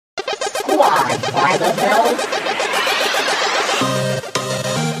Squad by the Bell.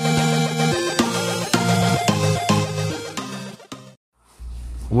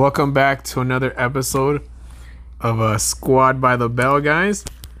 Welcome back to another episode of Squad by the Bell, guys.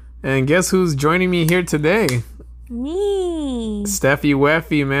 And guess who's joining me here today? Me. Steffi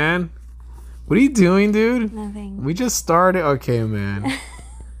Weffy, man. What are you doing, dude? Nothing. We just started. Okay, man.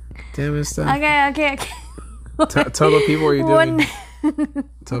 Damn it, Steph. Okay. Tell the people what you're doing.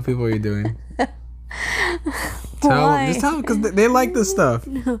 Tell people what you're doing. Just tell them because they like this stuff.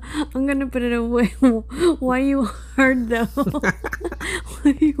 No, I'm gonna put it away. Why are you hard though? Why are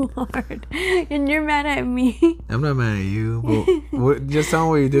you hard? And you're mad at me. I'm not mad at you, but just tell them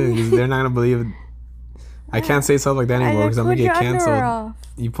what you're doing because they're not gonna believe it. I can't say stuff like that anymore because I'm gonna get canceled.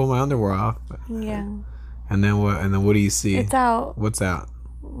 You pull my underwear off. Yeah. And then what? And then what do you see? It's out. What's out?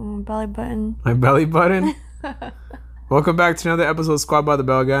 Belly button. My belly button. Welcome back to another episode of Squad by the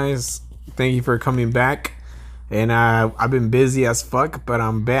Bell, guys. Thank you for coming back. And I've been busy as fuck, but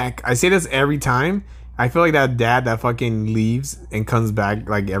I'm back. I say this every time. I feel like that dad that fucking leaves and comes back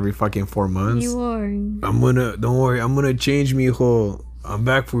like every fucking 4 months. You are. Don't worry, I'm gonna change me whole. I'm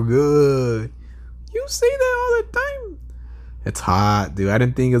back for good. You say that all the time. It's hot, dude. I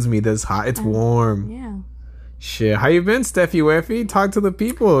didn't think it was me this hot. It's warm. Yeah. Shit. How you been, Steffi Weffy? Talk to the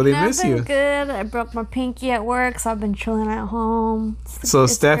people. They miss you. I've been good. I broke my pinky at work, so I've been chilling at home. So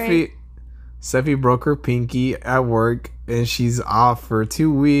Steffi broke her pinky at work, and she's off for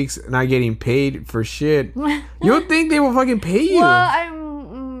 2 weeks, not getting paid for shit. You don't think they will fucking pay you? Well, I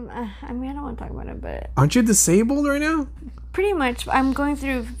mean, I don't want to talk about it, but aren't you disabled right now? pretty much, I'm going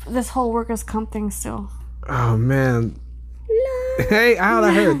through this whole workers' comp thing still. Oh man. Hey, ow,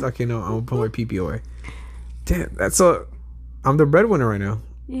 that hurts. Okay, no, I'm gonna put my pee away. Damn, I'm the breadwinner right now.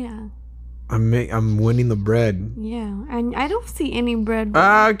 Yeah. I'm winning the bread. Yeah, and I don't see any bread.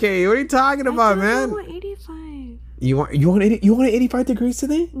 Okay, what are you talking about, man? I want 85. You want an 85 degrees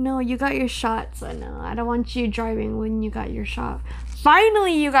today? No, you got your shot, so no, I don't want you driving when you got your shot.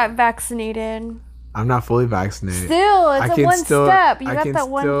 Finally, you got vaccinated. I'm not fully vaccinated. Still, it's a one step. You got that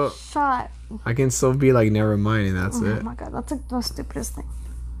one shot. I can still be like, never mind, and that's it. Oh my god, that's like the stupidest thing.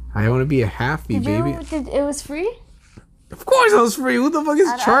 I want to be a halfie, baby. It was free? Of course it was free. Who the fuck is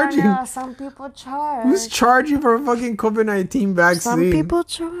charging? I don't know. Some people charge. Who's charging for a fucking COVID-19 vaccine? Some people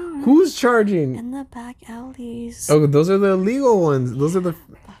charge. Who's charging? In the back alleys. Oh, those are the illegal ones. Those are the...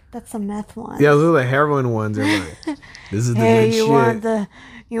 That's the meth one. Yeah, those are the heroin ones. They're like, this is the good shit.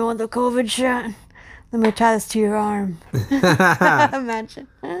 You want the COVID shot? Let me tie this to your arm. Imagine.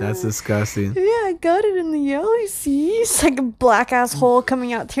 That's disgusting. Yeah, I got it in the yellow. See, it's like a black ass hole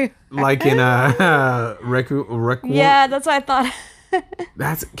coming out through. Like in a rec. Yeah, that's what I thought.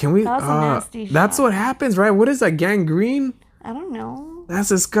 That's a nasty shot. That's what happens, right? What is that, gangrene? I don't know. That's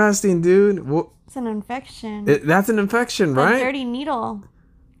disgusting, dude. It's an infection. That's an infection, right? A dirty needle.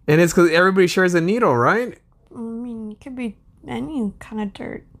 And it's because everybody shares a needle, right? I mean, it could be any kind of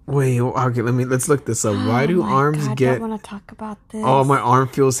dirt. Wait, okay, let's look this up. Why do arms get... I don't want to talk about this. Oh, my arm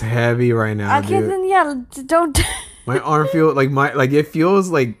feels heavy right now, dude. Then yeah, don't... My arm feels it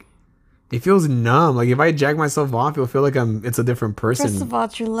feels numb. Like if I jack myself off, it'll feel like it's a different person. First of all,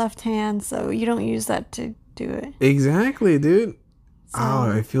 it's your left hand, so you don't use that to do it. Exactly, dude.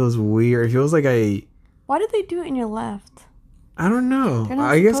 So, it feels weird. It feels like why did they do it in your left? I don't know. They're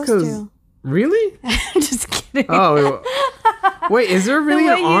not I guess because... Really? I'm just kidding. Oh, wait, is there really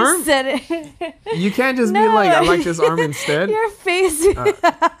an arm? You said it. You can't just be like, I like this arm instead. Your face.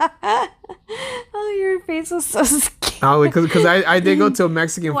 Oh, your face was so scary. Oh, because I did go to a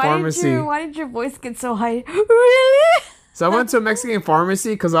Mexican pharmacy. Why did your voice get so high? Really? So I went to a Mexican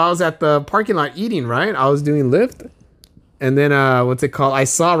pharmacy because I was at the parking lot eating, right? I was doing Lyft. And then, what's it called? I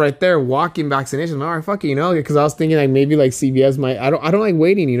saw right there walking vaccination. All right, fuck it, you know? Because I was thinking like maybe like CVS might... I don't like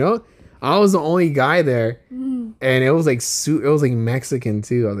waiting, you know? I was the only guy there, and it was like Mexican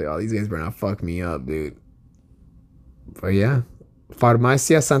too. I was like, "Oh, these guys better not fuck me up, dude." But yeah,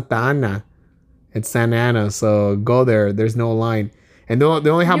 Farmacia Santa Ana, it's Santa Ana, so go there. There's no line, and they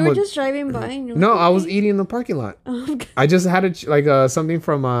only have. You were just driving by. And no, I was eating in the parking lot. Okay. I just had something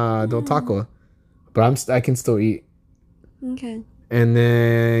from Del Taco, but I can still eat. Okay. And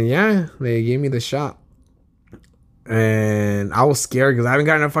then yeah, they gave me the shot. And I was scared because I haven't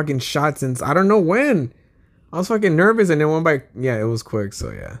gotten a fucking shot since I don't know when. I was fucking nervous, and then it was quick, so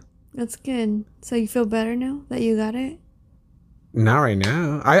yeah. That's good. So you feel better now that you got it? Not right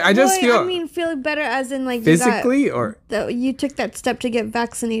now. I just feel... I mean, feel better as in like... Physically you took that step to get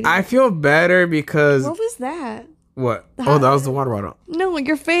vaccinated. I feel better because... What was that? What? Oh, that was the water bottle. No, like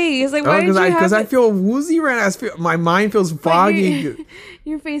your face. Like Oh, why did you have because I it? feel woozy right now. My mind feels foggy.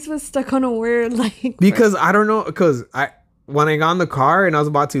 Your face was stuck on a word like Because I don't know. Because when I got in the car and I was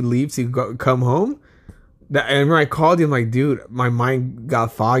about to leave to come home, and when I called you, I'm like, dude, my mind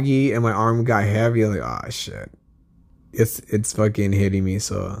got foggy and my arm got heavy. I'm like, oh shit, it's fucking hitting me.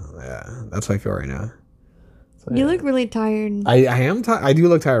 So yeah, that's how I feel right now. So, You yeah. look really tired. I am tired. I do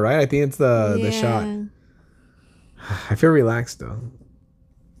look tired, right? I think it's the shot. I feel relaxed though.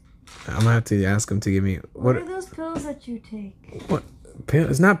 I'm gonna have to ask him to give me What are those pills that you take? What?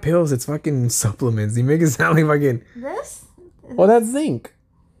 It's not pills. It's fucking supplements. You make it sound like fucking. This? Well, that's zinc.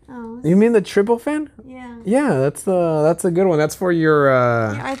 Oh. You mean the tryptophan? Yeah. Yeah, that's a good one. That's for your.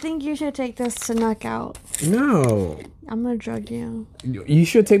 Yeah, I think you should take this to knock out. No, I'm gonna drug you. you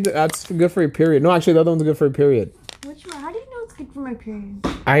should take the. That's good for your period. No, actually, the other one's good for your period. Which one? How do you know it's good for my period?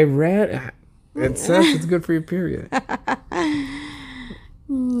 I read. It says it's good for your period.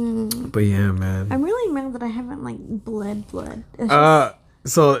 But yeah, man. I'm really mad that I haven't like bled. It's just-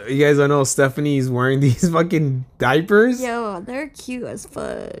 So you guys don't know Stephanie's wearing these fucking diapers. Yo, they're cute as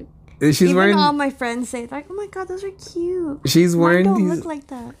fuck. She's Even wearing. all my friends say like, "Oh my god, those are cute." She's Mine wearing don't these. look like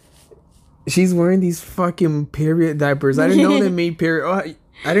that. She's wearing these fucking period diapers. I didn't know they made period. Oh,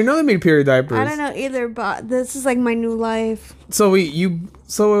 I didn't know they made period diapers. I don't know either, but this is like my new life. So you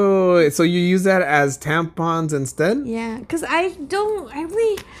use that as tampons instead? Yeah, because I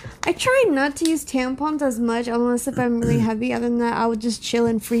try not to use tampons as much unless if I'm really heavy. Other than that, I would just chill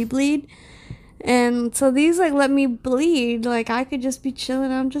and free bleed. And so these like let me bleed. Like I could just be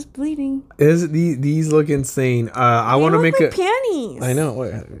chilling. I'm just bleeding. These look insane. I want to make like a panties. I know.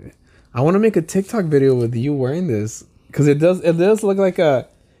 Wait, I want to make a TikTok video with you wearing this because it does look like it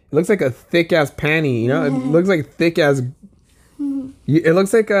looks like a thick ass panty. You know, it looks like thick as. It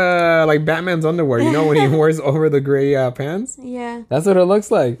looks like Batman's underwear. You know when he wears over the gray pants. Yeah, That's what it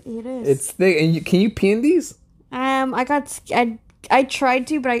looks like. it is. It's thick. And can you pee in these? I tried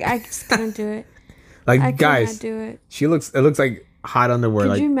to, but I just couldn't do it. Like I guys, cannot do it. it looks like hot underwear. Could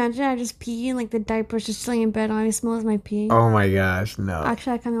Like you imagine I just pee and like the diaper's just chilling in bed and I smell as my pee? oh my gosh, no.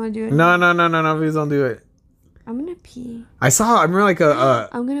 Actually, I kind of want to do it. No, please don't do it. I'm gonna pee. I remember like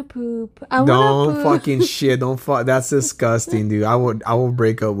I'm gonna poop. I wanna don't poop. fucking shit. Don't fuck. That's disgusting, dude. I will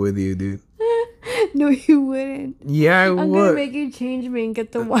break up with you, dude. No, you wouldn't. Yeah, I I'm would. gonna make you change me and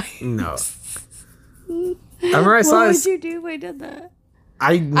get the white. No. I remember I saw What this. would you do if I did that?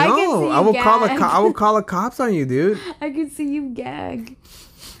 I know. I will call gag. I will call the cops on you, dude. I could see you gag.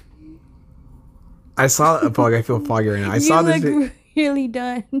 I saw a fog. I feel foggy right now. I saw this. You look really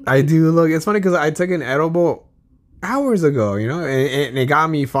done. I do look. It's funny because I took an edible hours ago, you know, and it got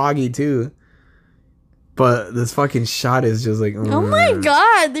me foggy too. But this fucking shot is just like. Oh my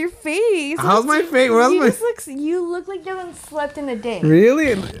god, their face. How's my face? What else my? You look like you haven't slept in a day.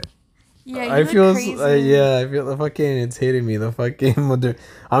 Really? Yeah, you I look feel. crazy. I feel the fucking. It's hitting me. The fucking.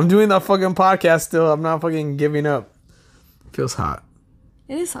 I'm doing the fucking podcast still. I'm not fucking giving up. Feels hot.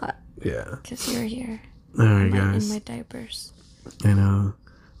 It is hot Yeah. because you're here. All right, In guys. my diapers. I know.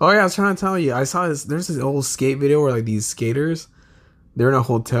 Oh yeah, I was trying to tell you. I saw this. There's this old skate video where like these skaters, they're in a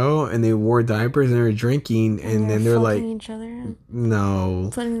hotel and they wore diapers and they were drinking and then they're like, fucking each other, no.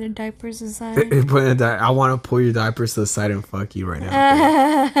 putting their diapers aside. I want to pull your diapers to the side and fuck you right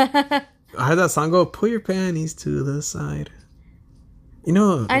now. How did that song go? Pull your panties to the side. You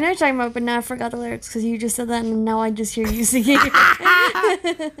know. I know what you're talking about, but now I forgot the lyrics because you just said that and now I just hear you singing.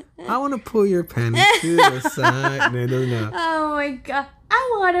 I want to pull your panties to the side. No, it doesn't know. Oh my god.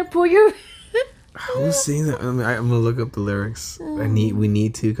 I want to pull your... Who's singing that? I'm gonna look up the lyrics. We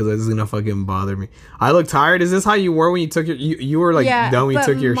need to because this is gonna fucking bother me. I look tired. Is this how you were when you took your? You were like done when you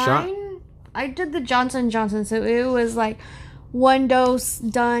took your shot. I did the Johnson & Johnson, so it was like one dose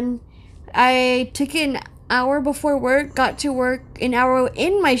done. I took it an hour before work. Got to work an hour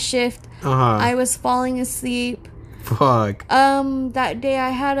in my shift. I was falling asleep. Fuck. That day I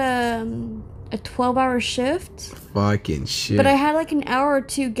had a 12-hour shift. Fucking shit. But I had like an hour or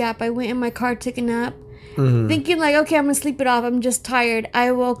two gap. I went in my car, took a nap, thinking like, okay, I'm gonna sleep it off. I'm just tired.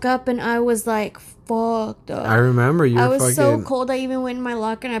 I woke up and I was like fucked up. I remember you. I was so cold. I even went in my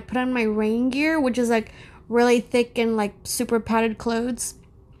locker and I put on my rain gear, which is like really thick and like super padded clothes.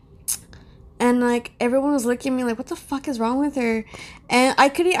 And like everyone was looking at me like, what the fuck is wrong with her? And I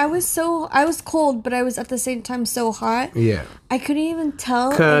was cold, but I was at the same time so hot. Yeah. I couldn't even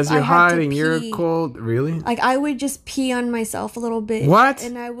tell. Because you're hot and you're cold. Really? Like I would just pee on myself a little bit. What?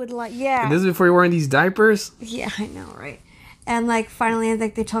 And I would like, yeah. And this is before you're wearing these diapers? Yeah, I know, right? And like finally,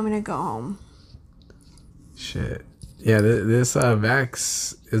 like they told me to go home. Shit. Yeah, this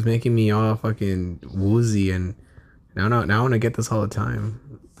Vax is making me all fucking woozy and Now I want to get this all the time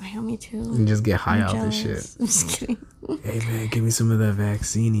I know, me too. and just get high I'm off this jealous. shit. I'm just kidding. Hey man, give me some of that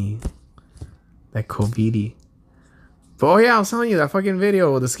vaccine, that COVID. But oh yeah, I was telling you that fucking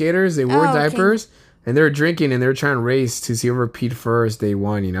video with the skaters. They wore Oh, okay. diapers and they were drinking and they were trying to race to see whoever peed first. They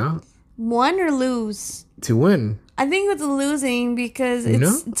won, you know, Won or lose? to win. I think it's losing because You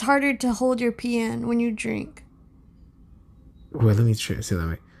know? it's harder to hold your pee in when you drink. Wait, let me try to say that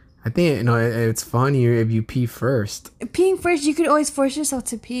way. I think it's funnier if you pee first. Peeing first, you could always force yourself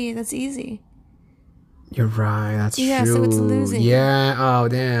to pee. That's easy. You're right. That's Yeah, true. so it's losing. Yeah. Oh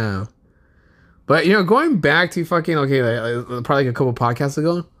damn. But going back to fucking probably like a couple podcasts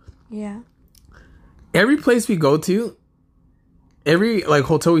ago. Yeah. Every place we go to, every like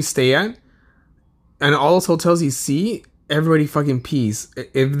hotel we stay at, and all those hotels you see, everybody fucking pees.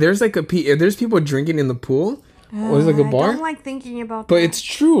 If there's like if there's people drinking in the pool, or there's like a bar. I don't like thinking about But that. it's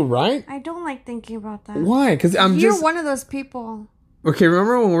true, right? I don't like thinking about that. Why? Because You're one of those people. Okay,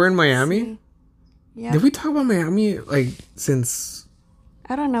 remember when we were in Miami? See? Yeah. Did we talk about Miami since?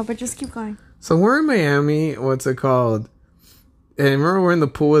 I don't know, but just keep going. So we're in Miami. What's it called? And remember we're in the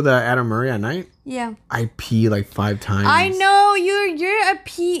pool with Adam Murray at night. Yeah. I pee like 5 times. I know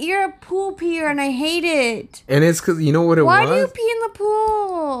you're a pool peer, and I hate it. And it's because you know what it Why was. do you pee in the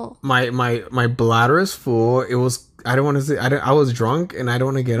pool? My bladder is full. It was. I don't want to say. I was drunk and I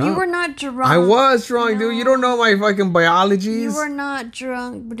don't want to get up. You were not drunk. I was drunk, dude. You don't know my fucking biologies. You were not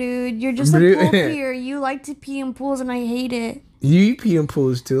drunk, dude. You're just a pool peer. You like to pee in pools, and I hate it. You pee in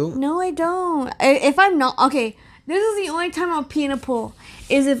pools too. No, I don't. If I'm not okay, this is the only time I'll pee in a pool.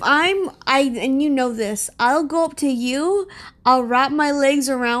 Is if and you know this. I'll go up to you. I'll wrap my legs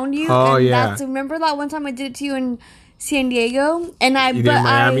around you. Oh, and yeah. Remember that one time I did it to you in San Diego, and You did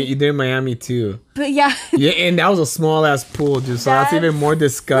Miami. You did Miami too. But yeah. Yeah, and that was a small ass pool, dude. So that's even more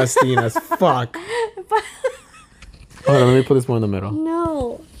disgusting as fuck. Hold on, let me put this more in the middle.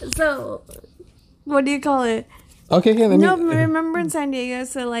 No. So, what do you call it? Okay, let me. No, remember in San Diego,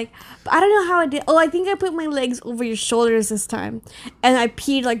 so like, I don't know how I did. Oh, I think I put my legs over your shoulders this time, and I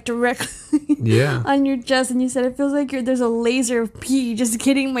peed like directly Yeah. on your chest, and you said it feels like there's a laser of pee just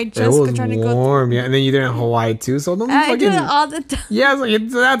hitting my It chest, was trying to go. warm, yeah. And then you did it in Hawaii too, so don't I do fucking. it all the time. Yeah,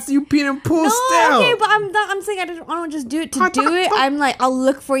 it's like that's you peeing in pool No, still. okay, but I'm saying I don't just do it to do it. I'm like, I'll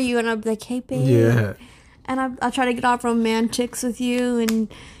look for you, and I'll be like, hey, babe. Yeah. And I'll try to get off romantics with you,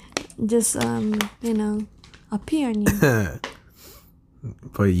 and just I'll pee on you.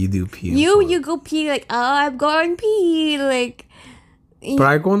 But you do pee. in You pool. go pee like, oh, I'm going pee, like. But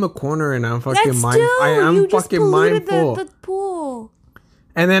I go in the corner and I'm fucking That's mindful. still, I'm you just fucking polluted mindful. the pool.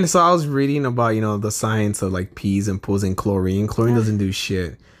 And then so I was reading about the science of like peas and pools and chlorine. Chlorine doesn't do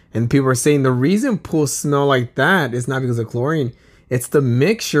shit. And people are saying the reason pools smell like that is not because of chlorine. It's the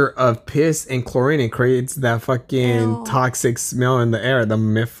mixture of piss and chlorine. It creates that fucking Ew. toxic smell in the air. The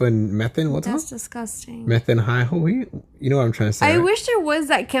methane. What's That's it? disgusting. Methanol. You know what I'm trying to say. I right? wish there was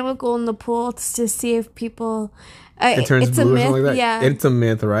that chemical in the pool to see if people. It turns it's blue a or myth, something like that. yeah. It's a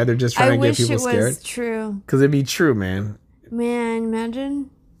myth, right? They're just I trying to get wish people it scared. was true. Because it'd be true, man. Man,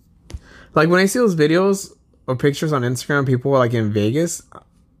 imagine. Like when I see those videos or pictures on Instagram, people are like in Vegas.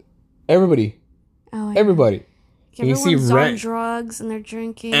 Everybody. Oh, Everybody. And you see everyone's on red drugs and they're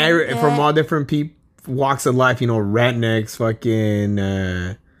drinking. from all different walks of life. Rednecks,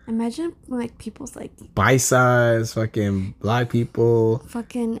 fucking Imagine like people's like Baisas, fucking black people,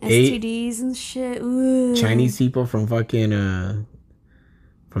 fucking STDs and shit. Ooh. Chinese people from fucking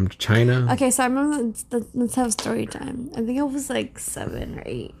from China. Okay, so I remember let's have story time. I think I was like 7 or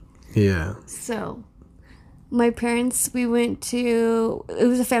 8. Yeah. So, my parents, we went to, it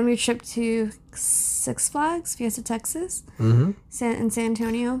was a family trip to Six Flags, Fiesta, Texas, in San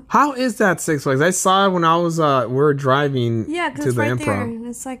Antonio. How is that Six Flags? I saw it when I was we were driving Yeah, because to it's the right improv. there. And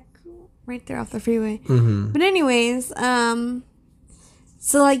it's like right there off the freeway. Mm-hmm. But anyways,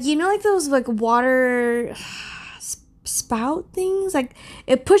 so like, like those like water spout things? Like,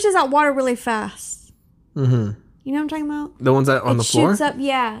 it pushes out water really fast. Mm-hmm. You know what I'm talking about? The ones that on the floor? It shoots up,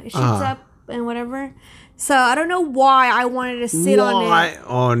 yeah. It shoots up and whatever. So I don't know why I wanted to sit on it.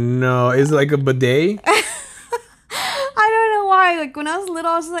 Oh no. Is it like a bidet? I don't know why. Like when I was little,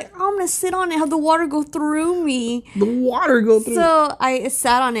 I was like, oh, I'm gonna sit on it, have the water go through me. The water go through. So I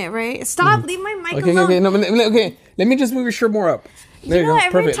sat on it, right? Stop, leave my mic Okay, alone. okay, no, okay. Let me just move your shirt more up. There you go.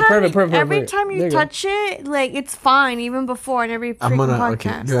 Every Perfect. time you There touch it, like it's fine, even before in every freaking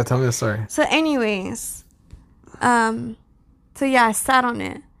podcast. Okay, yeah, tell me the story. So, anyways, so yeah, I sat on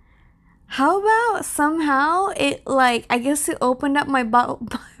it. How about somehow it I guess it opened up my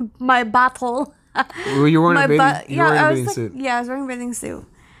my bottle. Well, you were wearing a bathing suit. Yeah, I was wearing a bathing suit.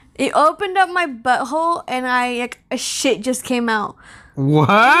 It opened up my butthole and a shit just came out. What?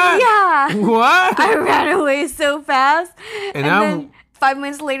 Yeah. What? I ran away so fast. And then 5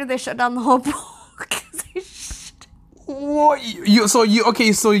 minutes later, they shut down the whole pool. 'Cause I shit. What? You're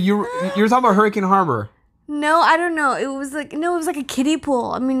talking about Hurricane Harbor. No, I don't know. It was like a kiddie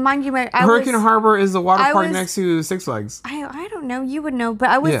pool. I mean, mind you, Hurricane Harbor is the water park next to Six Flags. I don't know. You would know, but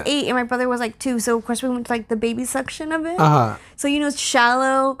I was 8 and my brother was like 2. So of course we went to like the baby section of it. So it's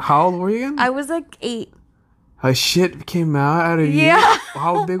shallow. How old were you again? I was like 8. A shit came out of you? Yeah.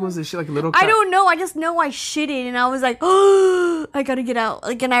 How big was the shit? Like a little I don't know. I just know I shitted and I was like, oh, I gotta get out.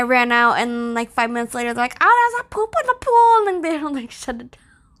 Like, and I ran out and like 5 minutes later, they're like, oh, there's a poop in the pool. And they don't like shut it down.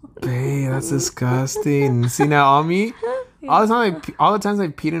 Babe, that's disgusting. See, now on me, all the times I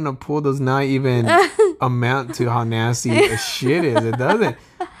peed in a pool does not even amount to how nasty a shit is. It doesn't.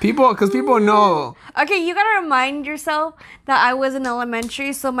 Because people know. Okay, you gotta remind yourself that I was in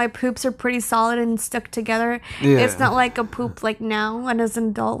elementary, so my poops are pretty solid and stuck together. Yeah. It's not like a poop like now, and as an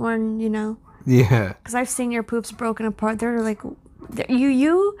adult one, Yeah. Because I've seen your poops broken apart. They're like,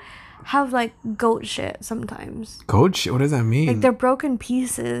 you have like goat shit sometimes. Goat shit? What does that mean? Like they're broken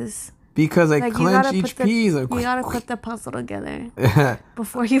pieces. Because I clench each piece. You gotta put the puzzle together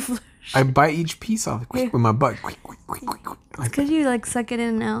before you flush. I bite each piece off with my butt. It's because you like suck it in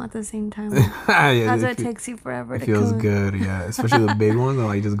and out at the same time. Yeah, That's why it takes you forever. It feels good, yeah. Especially the big ones,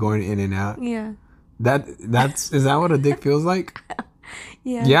 like just going in and out. Yeah. Is that what a dick feels like?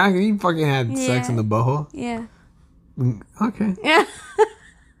 Yeah. Yeah, you fucking had sex in the butthole. Yeah. Okay. Yeah.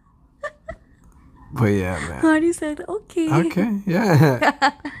 But yeah, man. Honey said, okay. Okay, yeah.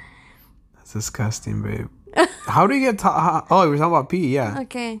 That's disgusting, babe. How do you get oh, we're talking about pee, yeah.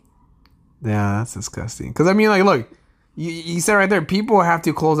 Okay. Yeah, that's disgusting. Because, I mean, like, look, you said right there, people have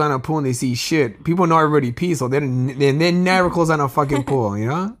to close down a pool and they see shit. People know everybody pees, so they never close down a fucking pool, you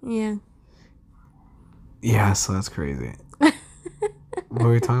know? Yeah. Yeah, so that's crazy. What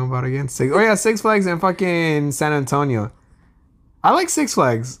were we talking about again? Six Flags and fucking San Antonio. I like Six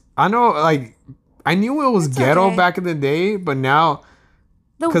Flags. I know, like, I knew it was ghetto back in the day, but now,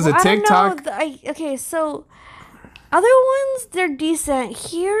 because of TikTok. Okay, so other ones, they're decent.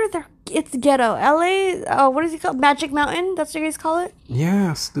 Here, it's ghetto. LA, what is it called? Magic Mountain? That's what you guys call it?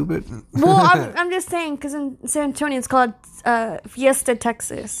 Yeah, stupid. Well, I'm just saying, because in San Antonio, it's called Fiesta,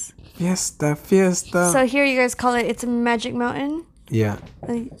 Texas. Fiesta. So here you guys call it's Magic Mountain? Yeah.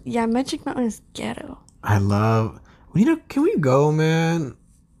 Yeah, Magic Mountain is ghetto. Can we go, man?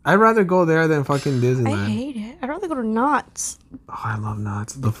 I'd rather go there than fucking Disneyland. I hate it. I'd rather go to Knott's. Oh, I love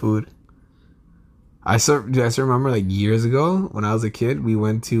Knott's. The food. I still remember like years ago when I was a kid, we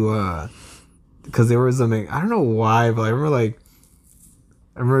went to because there was I don't know why, but I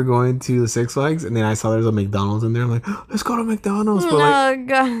remember going to the Six Flags and then I saw there was a McDonald's in there. I'm like, let's go to McDonald's. But like,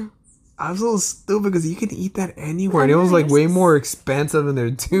 God. I was a little stupid because you can eat that anywhere, and it was like way more expensive in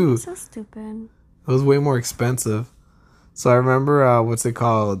there too. So stupid. It was way more expensive. So I remember, what's it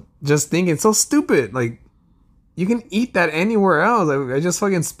called? Just thinking, so stupid. Like, you can eat that anywhere else. I just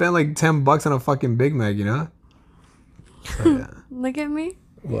fucking spent like $10 on a fucking Big Mac, you know? So, yeah. Look at me.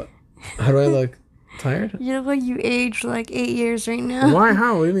 What? How do I look? Tired? You look like you aged like 8 years right now. Why?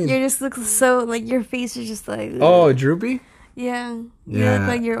 How? What do you mean? You just look so, like, your face is just like... Oh, droopy? Yeah. You look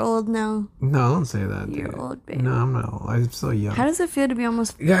like you're old now. No, don't say that. You're dude. old, babe. No, I'm not old. I'm so young. How does it feel to be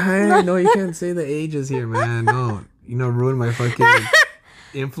almost... Yeah, no, you can't say the ages here, man. No. Ruin my fucking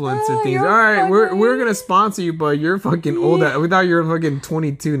influencer things. All right, we're gonna sponsor you, but you're fucking old. We thought you were fucking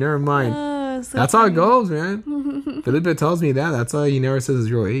 22. Never mind. So that's funny. How it goes, man. Felipe tells me that. That's why he never says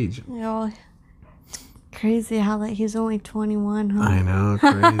his real age. Yeah. Crazy how like he's only 21. Huh? I know,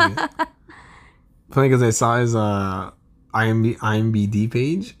 crazy. Funny because I saw his IMBD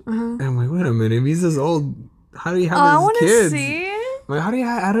page, and I'm like, wait a minute, if he's this old, how do you have his kids? See? Like, how do you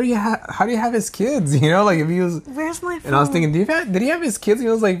have his kids? You know, like if he was. Where's my phone? And I was thinking, did he have his kids? He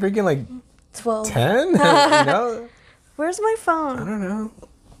was like freaking like 12, 10. You know? Where's my phone? I don't know.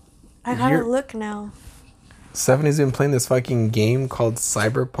 I gotta look now. Stephanie been playing this fucking game called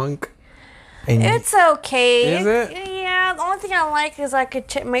Cyberpunk. And it's okay. Is it? Yeah. The only thing I like is I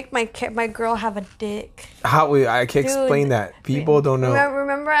could make my girl have a dick. I can explain that. People don't know.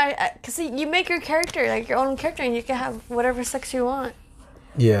 Remember, because you make your character like your own character, and you can have whatever sex you want.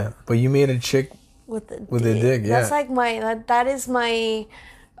 Yeah, but you made a chick with a dick. Yeah, that's like that is my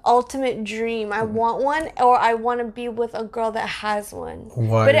ultimate dream. I want one, or I want to be with a girl that has one.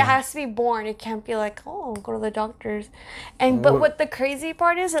 Why? But it has to be born. It can't be like, oh, go to the doctors. But what the crazy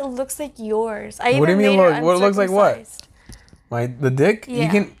part is, it looks like yours. What do you mean? What it looks like? What? The dick?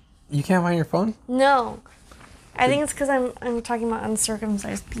 Yeah. You can't find your phone? No. I think it's because I'm talking about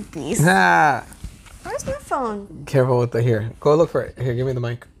uncircumcised peepees. Ah, Where's my phone? careful with the here. Go look for it. Here, give me the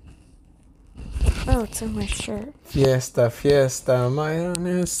mic. Oh, it's in my shirt. Fiesta, fiesta,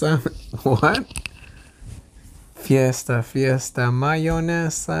 mayonesa. What? Fiesta, fiesta,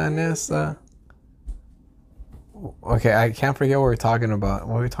 mayonesa, nesa. Okay, I can't forget what we're talking about.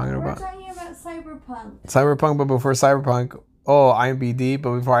 What are we talking about? We're talking about Cyberpunk. Cyberpunk, but before Cyberpunk, IMBD,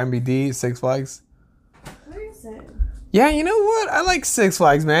 but before IMBD, Six Flags. Where is it? Yeah, you know what? I like Six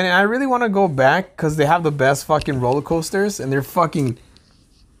Flags, man, and I really want to go back because they have the best fucking roller coasters, and they're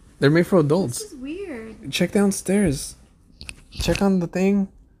made for adults. This is weird. Check downstairs. Check on the thing.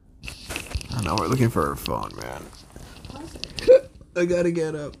 I know we're looking for our phone, man. I gotta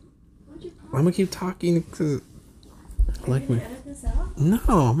get up. I'm gonna keep talking because like me. Edit this out? No,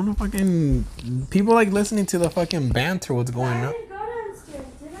 I'm gonna fucking. People like listening to the fucking banter. What's going I on? didn't go downstairs,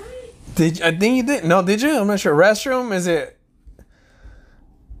 did I? I think you did. No, did you? I'm not sure. Restroom? Is it?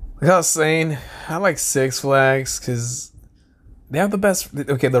 Like I was saying, I like Six Flags because they have the best.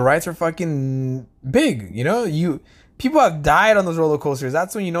 Okay, the rides are fucking big. You know, people have died on those roller coasters.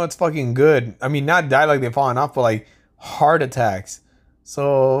 That's when you know it's fucking good. I mean, not died like they've fallen off, but like heart attacks.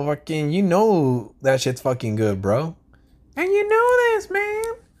 So fucking, you know that shit's fucking good, bro. And you know this, man.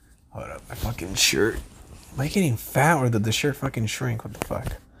 Hold up, my fucking shirt. Am I getting fat or did the shirt fucking shrink? What the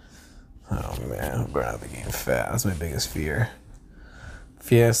fuck? Oh man, I'm gonna be getting fat. That's my biggest fear.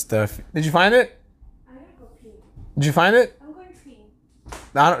 Fiesta. Did you find it? I gotta go pee. Did you find it? I'm going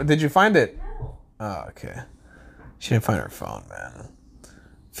to pee. Did you find it? No. Oh, okay. She didn't find her phone, man.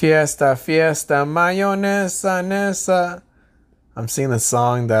 Fiesta, fiesta, mayonesa, nesa. I'm singing the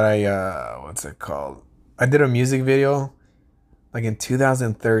song that what's it called? I did a music video like in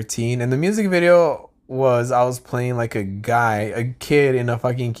 2013, and the music video was I was playing like a kid in a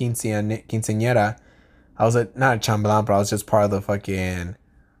fucking quinceañera. I was not a chambelán, but I was just part of the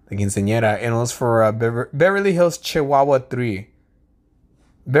quinceañera, and it was for Beverly Hills Chihuahua 3.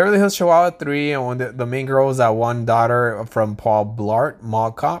 Beverly Hills Chihuahua 3, and when the main girl was that one daughter from Paul Blart,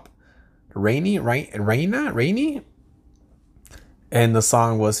 Mall Cop, Rainy. And the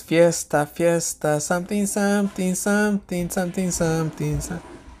song was Fiesta, Fiesta, something, something, something, something, something, something.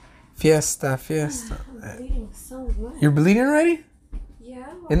 Fiesta, Fiesta. I'm bleeding so much. You're bleeding already? Yeah.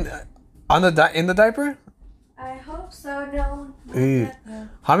 In the diaper? I hope so. No. Not Ew. yet, though.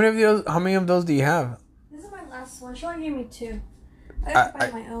 How many of those do you have? This is my last one. She only gave me 2. I have to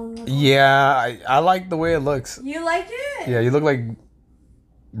buy my own. Yeah, I like the way it looks. You like it? Yeah, you look like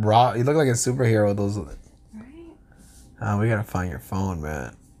raw. You look like a superhero. Those. Right. We gotta find your phone,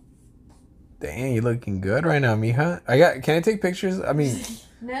 man. Dang, you looking good right now, mija. Can I take pictures? I mean,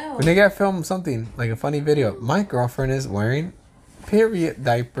 No. when they gotta film something like a funny video. My girlfriend is wearing period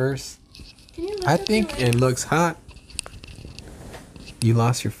diapers. Can you look I at think the it looks hot. You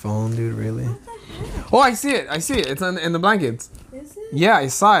lost your phone, dude. Really? What the heck? Oh, I see it. It's in the blankets. Is it? Yeah, I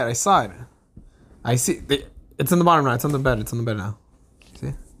saw it. I see. It's in the bottom now. It's on the bed now.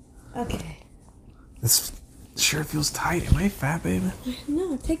 See? Okay. This shirt feels tight. Am I fat, baby?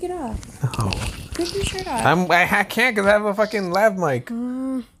 No, take it off. No. Take your shirt off. I can't because I have a fucking lav mic.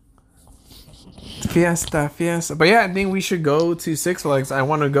 Fiesta. But yeah, I think we should go to Six Flags. I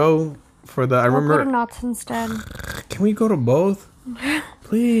want to go for the. I We'll remember. go to Knott's instead. Can we go to both?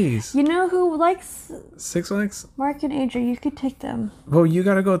 Please. You know who likes Six Flags? Mark and AJ? You could take them. Oh, you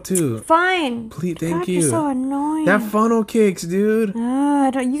gotta go too. Fine. Please, thank God, you. You're so annoying. That funnel cakes, dude.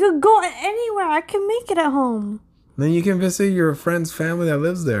 You could go anywhere. I can make it at home. Then you can visit your friend's family that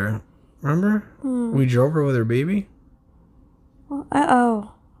lives there. Remember? We drove her with her baby.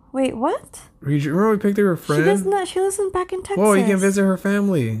 Oh. Wait, what? Remember we picked up her friend? She lives back in Texas. Oh, you can visit her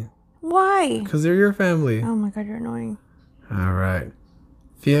family. Why? Because they're your family. Oh my god, you're annoying. All right.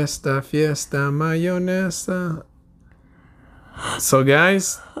 Fiesta, mayonesa. So,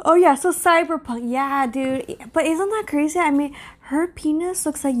 guys. Oh yeah, so Cyberpunk. Yeah, dude. But isn't that crazy? I mean, her penis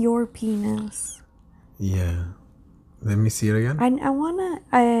looks like your penis. Yeah. Let me see it again. I wanna.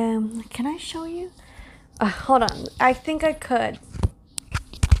 Can I show you? Hold on. I think I could.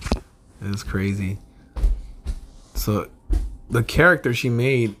 It's crazy. So, the character she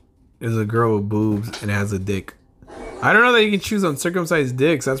made is a girl with boobs and has a dick. I don't know that you can choose uncircumcised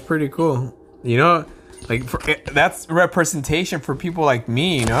dicks. That's pretty cool. You know, like that's representation for people like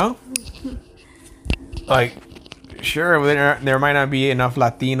me. You know, like sure there might not be enough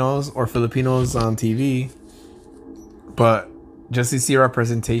Latinos or Filipinos on TV, but just to see a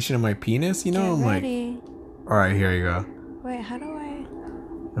representation of my penis, you know, I'm ready. like, all right, here you go. Wait, how do I?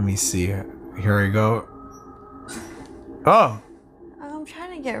 Let me see. Here we go. Oh. I'm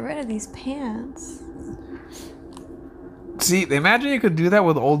trying to get rid of these pants. See, imagine you could do that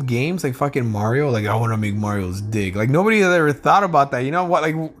with old games like fucking Mario. Like, I want to make Mario's dick. Like, nobody has ever thought about that. You know what?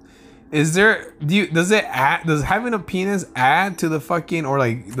 Like, is there? Does having a penis add to the fucking or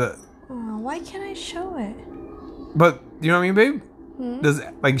like the? Oh, why can't I show it? But you know what I mean, babe? Does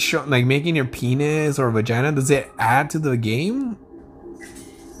like show like making your penis or vagina? Does it add to the game?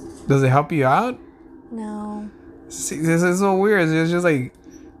 Does it help you out? No. See, this is so weird. It's just like,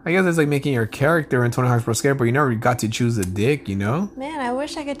 I guess it's like making your character in 20 Hawks Pro Skate, but you never got to choose the dick, you know? Man, I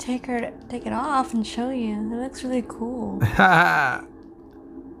wish I could take it off and show you. It looks really cool. Don't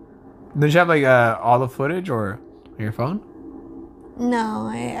you have like all the footage or on your phone? No,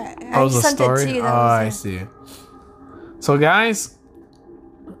 I The sent story? it to you. I see. So guys,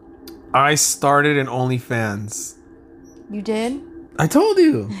 I started an OnlyFans. You did? I told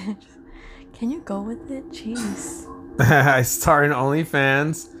you. Can you go with it? Jeez. I started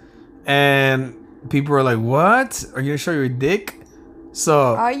OnlyFans, and people were like, "What? Are you gonna show your dick?"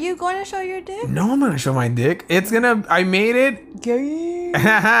 So, Are you going to show your dick? no, I'm gonna show my dick. I made it. Gay.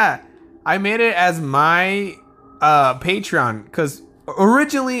 I made it as my Patreon because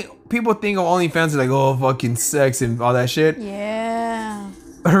originally people think of OnlyFans as like, oh, fucking sex and all that shit. Yeah.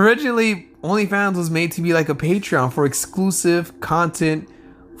 Originally, OnlyFans was made to be like a Patreon for exclusive content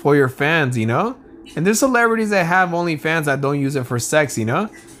for your fans, you know? And there's celebrities that have OnlyFans that don't use it for sex, you know?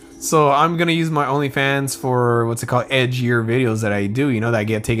 So I'm gonna use my OnlyFans for what's it called, edgier videos that I do, you know, that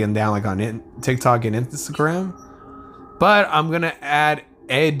get taken down like on TikTok and Instagram. But I'm gonna add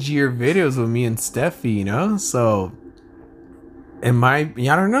edgier videos with me and Steffi, you know? So I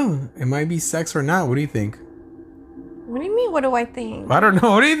don't know. It might be sex or not. What do you think? What do you mean? What do I think? I don't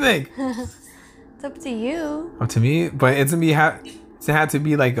know. What do you think? It's up to you. Up to me, but it's gonna have to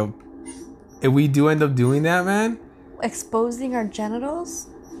be like a. If we do end up doing that, man. Exposing our genitals?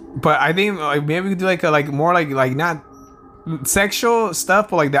 But I think like maybe we could do like more like not sexual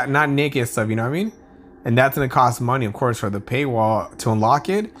stuff, but like that, not naked stuff. You know what I mean? And that's gonna cost money, of course, for the paywall to unlock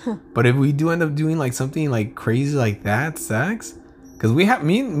it. But if we do end up doing like something like crazy like that, sex, because we have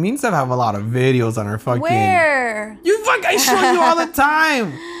me and stuff have a lot of videos on our fucking. Where? I show you all the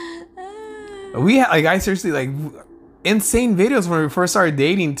time. I seriously like insane videos when we first started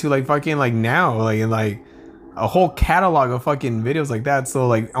dating to like fucking like now, like in like a whole catalog of fucking videos like that. So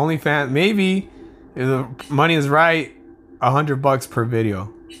like OnlyFans, maybe if the money is right, $100 per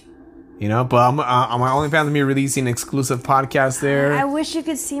video, you know. But on my OnlyFans, I'm releasing exclusive podcasts there. I wish you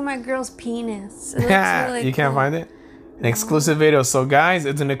could see my girl's penis. It looks really You can't cool. find it. An exclusive video. So guys,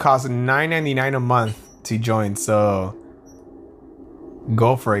 it's gonna cost $9.99 a month to join. So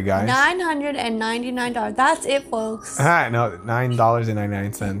go for it, guys. $999. That's it, folks. No,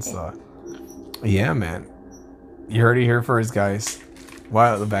 $9.99. So yeah, man. You heard it here first, guys.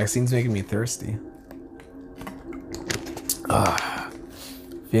 Wow, the vaccine's making me thirsty.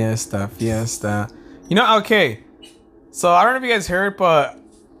 Fiesta. You know, okay. So I don't know if you guys heard, but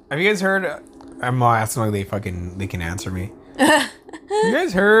have you guys heard? I'm asking like they can answer me. You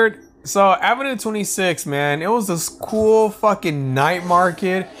guys heard? So Avenue 26, man, it was this cool fucking night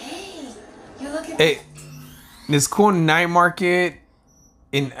market. This cool night market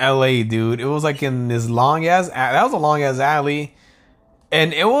in LA, dude. It was like in this that was a long ass alley,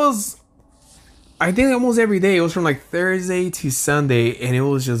 and it was, I think, almost every day. It was from like Thursday to Sunday, and it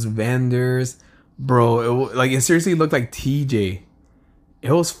was just vendors, bro. It seriously looked like TJ.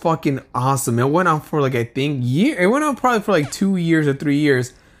 It was fucking awesome. It went on for like, I think it went on probably for like 2 years or 3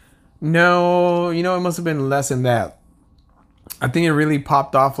 years. No, you know, it must have been less than that. I think it really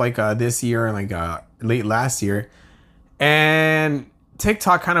popped off like this year and like late last year, and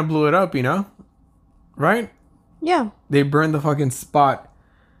TikTok kind of blew it up, you know, right? Yeah. They burned the fucking spot,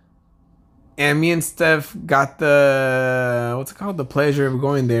 and me and Steph got the pleasure of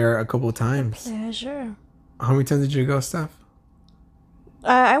going there a couple of times. Pleasure. How many times did you go, Steph?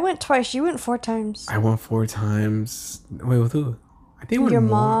 I went twice. You went 4 times. I went 4 times. Wait, with who? I think Your more.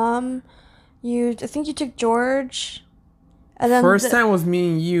 mom. I think you took George. And then First time was me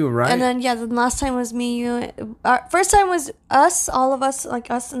and you, right? And then the last time was me, you. First time was us, all of us,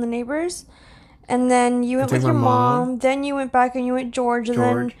 like us and the neighbors. And then you went with your mom. Then you went back and you went George. And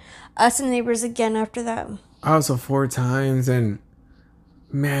then us and the neighbors again after that. So 4 times, and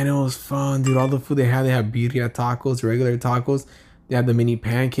man, it was fun, dude. All the food they had birria tacos, regular tacos. They had the mini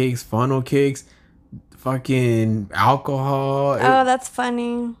pancakes, funnel cakes, fucking alcohol. Oh, that's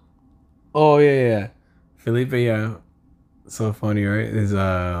funny. Oh yeah. Felipe, yeah. So funny, right? His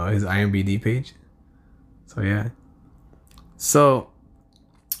IMDb page. So yeah. So,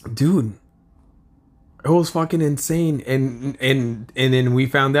 dude, it was fucking insane, and then we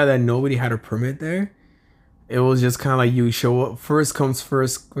found out that nobody had a permit there, it was just kind of like you show up. First comes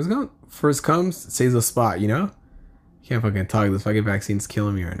first. What's it called? First comes, saves a spot, you know? Can't fucking talk. This fucking vaccine's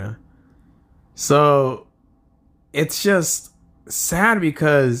killing me right now. So, it's just sad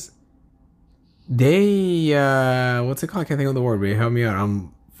because they, what's it called? I can't think of the word, but help me out.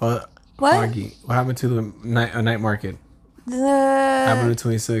 I'm foggy. What happened to the night market? Avenue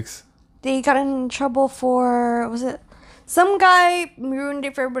 26. They got in trouble for, was it? Some guy ruined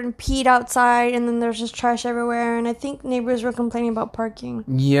it for everyone, peed outside, and then there's just trash everywhere. And I think neighbors were complaining about parking.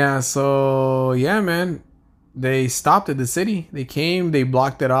 Yeah, so, yeah, man. They stopped at the city. They came, they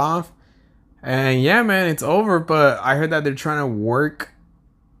blocked it off. And yeah, man, it's over. But I heard that they're trying to work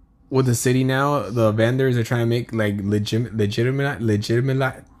with the city now. The vendors are trying to make like legitimize.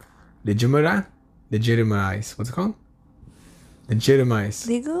 What's it called? Legitimize.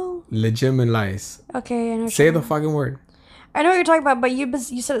 Legal? Legitimize. Okay, I know. Say the fucking word. I know what you're talking about, but you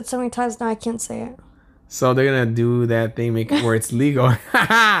said it so many times now I can't say it. So they're gonna do that thing, make it where it's legal.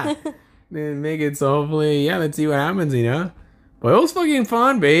 Then make it so hopefully, yeah, let's see what happens, you know? But it was fucking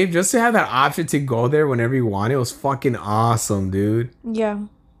fun, babe. Just to have that option to go there whenever you want. It was fucking awesome, dude. Yeah.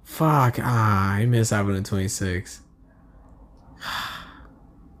 Fuck. I miss Avenue 26.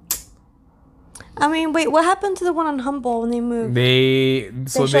 I mean, wait, what happened to the one on Humboldt when they moved? They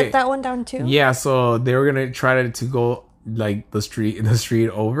shut that one down too? Yeah, so they were gonna try to go like the street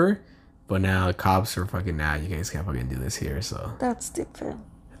over. But now the cops are fucking, you guys can't fucking do this here, so. That's stupid.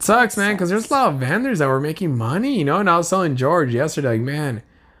 It sucks, man, because there's a lot of vendors that were making money, you know? And I was telling George yesterday, like, man,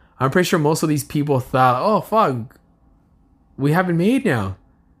 I'm pretty sure most of these people thought, oh, fuck, we have it made now.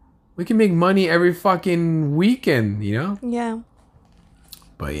 We can make money every fucking weekend, you know? Yeah.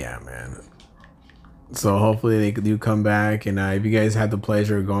 But yeah, man. So hopefully they do come back. And if you guys had the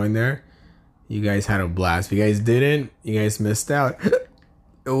pleasure of going there, you guys had a blast. If you guys didn't, you guys missed out.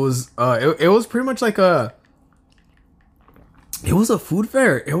 It was pretty much like it was a food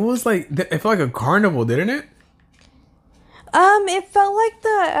fair. It was like, it felt like a carnival, didn't it? It felt like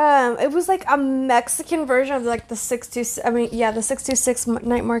it was like a Mexican version of like the 626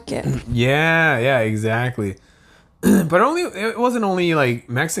 night market. Yeah, exactly. But it wasn't only like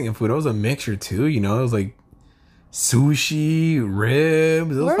Mexican food. It was a mixture too, you know? It was like sushi,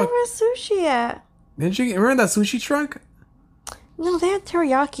 ribs. Where was sushi at? Didn't you remember that sushi truck? No, they had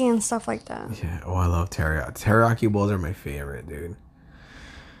teriyaki and stuff like that. Yeah, I love teriyaki. Teriyaki bowls are my favorite, dude.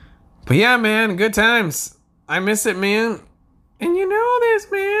 But yeah, man, good times. I miss it, man. And you know this,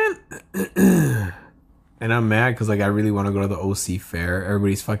 man. And I'm mad because like I really want to go to the OC fair.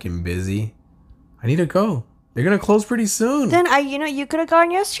 Everybody's fucking busy. I need to go. They're gonna close pretty soon. Then you could have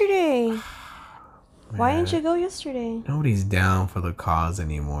gone yesterday. Why didn't you go yesterday? Nobody's down for the cause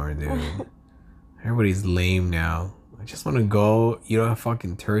anymore, dude. Everybody's lame now. I just want to go eat a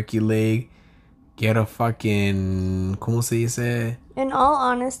fucking turkey leg, get a fucking, ¿cómo se dice? In all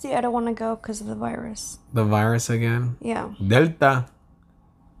honesty, I don't want to go because of the virus. The virus again? Yeah. Delta.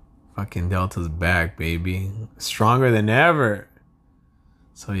 Fucking Delta's back, baby. Stronger than ever.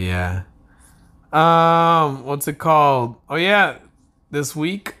 So yeah. What's it called? Oh yeah. This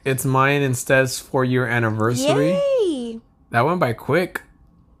week, it's mine and Steph's 4-year anniversary. Yay! That went by quick.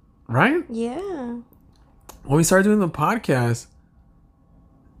 Right? Yeah. When we started doing the podcast,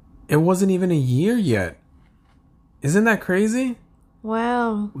 it wasn't even a year yet. Isn't that crazy?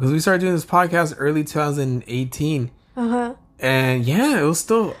 Wow. Because we started doing this podcast early 2018. Uh-huh. And yeah, it was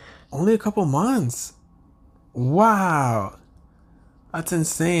still only a couple months. Wow. That's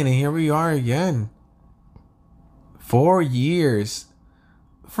insane. And here we are again. 4 years.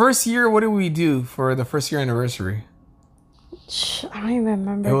 First year, what did we do for the first year anniversary? I don't even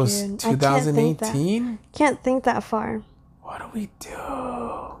remember, it was dude. 2018? Can't think that far. What did we do?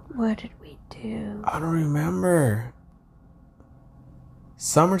 What did we do? I don't remember.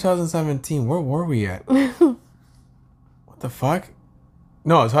 Summer 2017. Where were we at? What the fuck?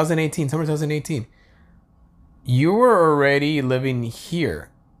 No, 2018. Summer 2018. You were already living here.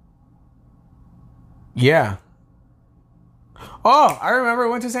 Yeah. Oh, I remember. I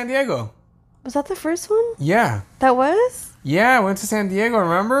went to San Diego. Was that the first one? Yeah. That was? Yeah, I went to San Diego,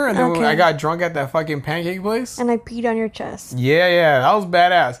 remember? And then I got drunk at that fucking pancake place. And I peed on your chest. Yeah. That was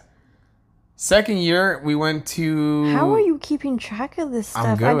badass. Second year, we went to... How are you keeping track of this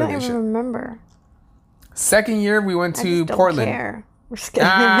stuff? I don't even remember. Second year, we went to Portland. I don't care. We're just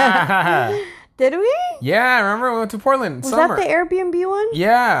kidding. Did we? Yeah, remember? We went to Portland. Was that the Airbnb one?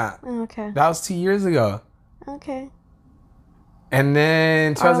 Yeah. Oh, okay. That was 2 years ago. Okay. And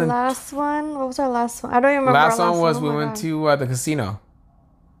then... Our last one? What was our last one? I don't even remember. Last one was we went to the casino.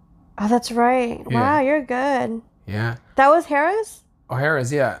 Oh, that's right. Yeah. Wow, you're good. Yeah. That was Harris?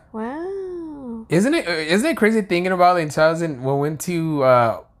 O'Hara's, yeah. Wow. Isn't it crazy thinking about in 2000 when we went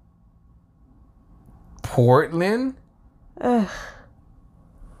to Portland? Ugh.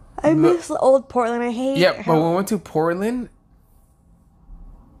 I miss old Portland. I hate. Yeah, but when we went to Portland,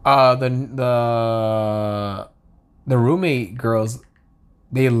 the roommate girls,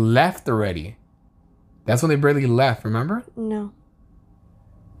 they left already. That's when they barely left. Remember? No.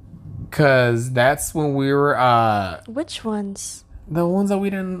 Cause that's when we were Which ones? the ones that we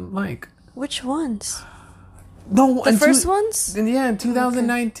didn't like. Which ones? No, The first ones? Yeah, in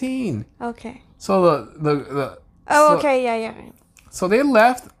 2019. Okay. So the Oh, okay. Yeah. so they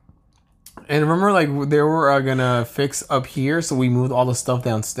left, and remember, like they were gonna fix up here, so we moved all the stuff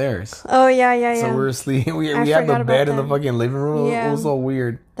downstairs. Oh, yeah. So we were sleeping. We I had the forgot bed about in the that. fucking living room. Yeah. It was so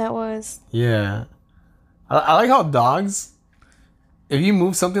weird. That was. Yeah, I like how dogs, if you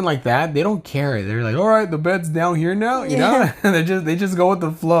move something like that, they don't care. They're like, all right, the bed's down here now. You know, they just go with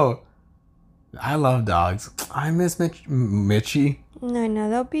the flow. I love dogs. I miss Mitchie. No,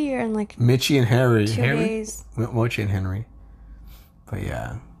 they'll be here in like Mitchie and Harry. 2 days. Mitchie and Henry. But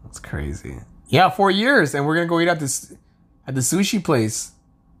yeah, it's crazy. Yeah, 4 years, and we're gonna go eat at the sushi place.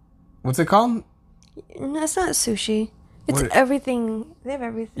 What's it called? No, it's not sushi. It's What? everything. They have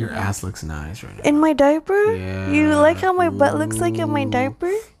everything. Your ass looks nice right now. In my diaper? Yeah. You like how my butt looks like in my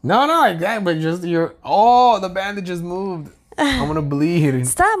diaper? No, like that, but just your. Oh, the bandage just moved. I'm gonna bleed.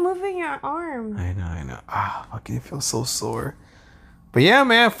 Stop moving your arm. I know. Ah, fucking, it feels so sore. But yeah,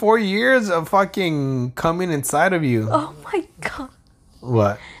 man, 4 years of fucking coming inside of you. Oh my god.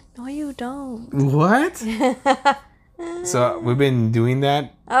 What? No, you don't. What? So we've been doing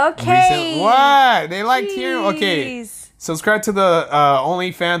that. Okay. What? They liked hearing. Okay. Jeez. Subscribe to the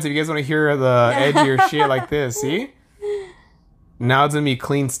OnlyFans if you guys want to hear the edgier shit like this. See? Now it's gonna be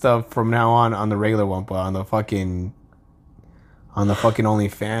clean stuff from now on the regular one, but on the fucking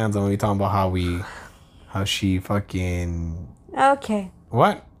OnlyFans, I'm gonna be talking about how she fucking. Okay.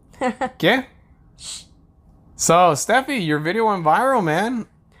 What? Okay. So Steffi, your video went viral, man.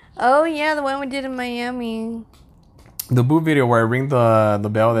 Oh yeah, the one we did in Miami. The boo video where I ring the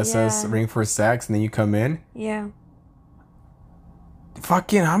bell that says Yeah. ring for sex, and then you come in. Yeah.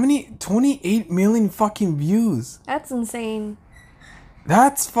 Fucking how many? 28 million fucking views. That's insane.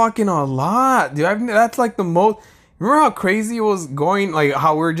 That's fucking a lot, dude. That's like the most. Remember how crazy it was going? Like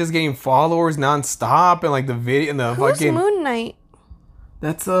how we were just getting followers nonstop, and like the video and the Who's fucking. Moon Knight?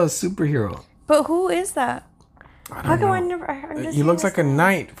 That's a superhero. But who is that? I How don't come know. I never? I'm just He seeing looks this like a now.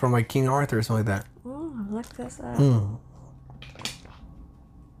 knight from like King Arthur or something like that. Oh, look this up. I'm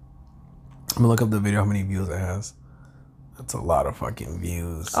gonna look up the video. How many views it has? That's a lot of fucking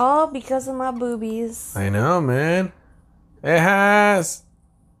views. All because of my boobies. I know, man. It has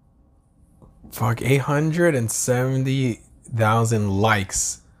 870,000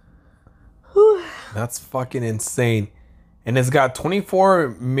 likes. Whew. That's fucking insane. And it's got 24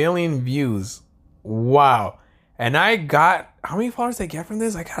 million views. Wow. And I got how many followers did I get from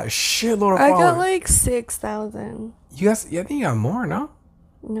this? I got a shitload of I followers. got like 6,000. You guys, yeah, I think you got more, no?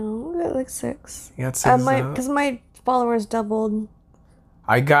 No, I got like 6. You got 6. Because my followers doubled.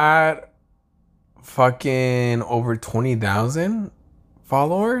 I got fucking over 20,000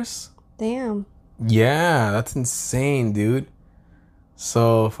 followers. Damn. Yeah, that's insane, dude.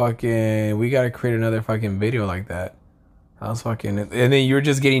 So fucking, we gotta create another fucking video like that. That was fucking, and then you were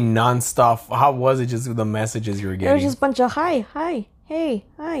just getting nonstop. How was it? Just with the messages you were It getting. was just a bunch of hi, hey,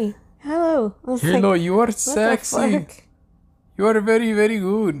 hi, hello. I was Hello, like, you are what the sexy. fuck? You are very, very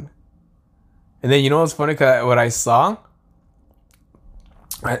good. And then you know what's funny? 'Cause what I saw,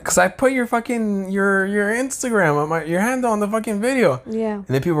 because I put your fucking your Instagram on your handle on the fucking video. Yeah. And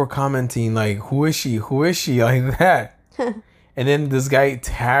then people were commenting like, "Who is she? Who is she?" Like that. And then this guy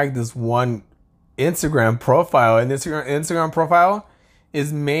tagged this one Instagram profile, and this Instagram profile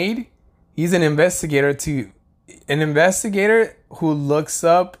is made. He's an investigator who looks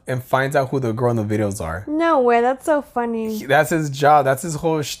up and finds out who the girl in the videos are. No way, that's so funny. That's his job. That's his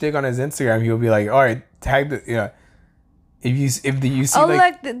whole shtick on his Instagram. He'll be like, "All right, tag the yeah." If you see Oh,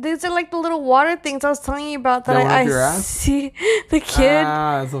 like these are like the little water things I was telling you about that That went up I your ass? see the kid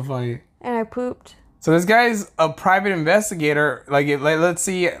that's so funny. and I pooped. So this guy's a private investigator. Like, let's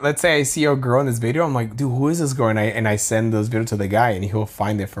say I see a girl in this video. I'm like, dude, who is this girl? And I send those videos to the guy, and he'll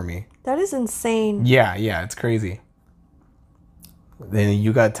find it for me. That is insane. Yeah, it's crazy. Then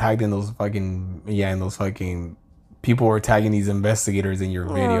you got tagged in those fucking people were tagging these investigators in your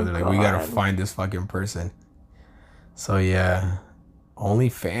video. Oh, They're like, we gotta God. find this fucking person. So yeah,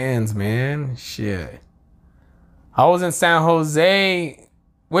 OnlyFans, man, shit. I was in San Jose.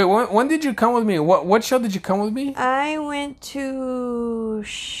 Wait, when did you come with me? What show did you come with me? I went to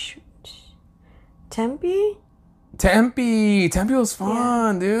Tempe? Tempe was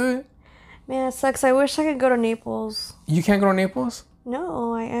fun, dude. Man, it sucks. I wish I could go to Naples. You can't go to Naples?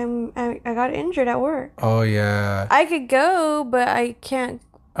 No, I got injured at work. Oh yeah. I could go, but I can't.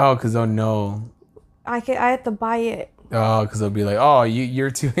 Oh, cause they'll know. I have to buy it. Oh, cause they'll be like, oh,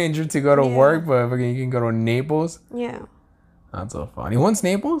 you're too injured to go to work, but you can go to Naples. Yeah. That's so funny. When's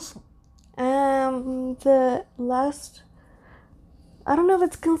Naples? The last. I don't know if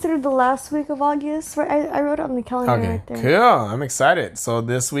it's considered the last week of August. Right? I wrote it on the calendar right there. Cool. I'm excited. So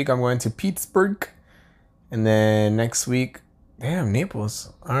this week I'm going to Pittsburgh, and then next week, damn,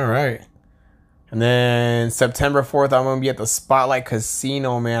 Naples. All right. And then September 4th, I'm going to be at the Spotlight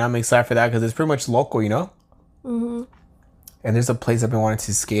Casino, man. I'm excited for that because it's pretty much local, you know? Mm-hmm. And there's a place I've been wanting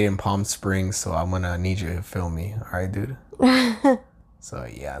to skate in Palm Springs, so I'm going to need you to film me. All right, dude? So,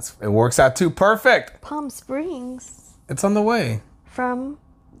 yeah, it works out too. Perfect. Palm Springs. It's on the way. From?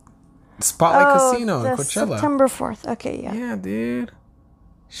 Spotlight Casino in Coachella. September 4th. Okay, yeah. Yeah, dude.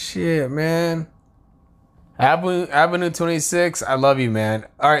 Shit, man. Avenue 26, I love you, man.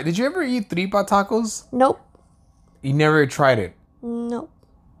 All right, did you ever eat tripa tacos? Nope. You never tried it? Nope.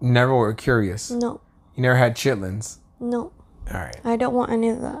 Never were curious? Nope. You never had chitlins? Nope. All right. I don't want any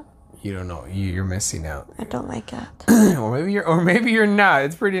of that. You don't know. You're missing out. I don't like that. or maybe you're not.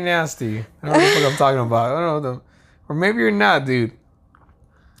 It's pretty nasty. I don't know what I'm talking about. I don't know. Or maybe you're not, dude.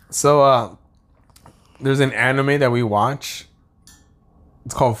 So, there's an anime that we watch.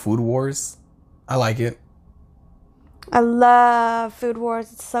 It's called Food Wars. I like it. I love Food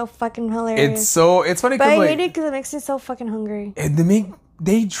Wars. It's so fucking hilarious. It's funny but because I hate it because it makes me so fucking hungry.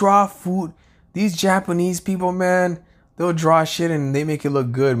 They draw food. These Japanese people, man, they'll draw shit and they make it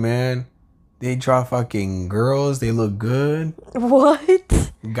look good, man. They draw fucking girls. They look good.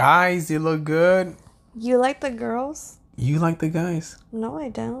 What? Guys, they look good. You like the girls? You like the guys? No, I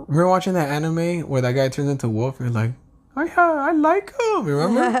don't. Remember watching that anime where that guy turns into a wolf and you're like, oh yeah, I like him.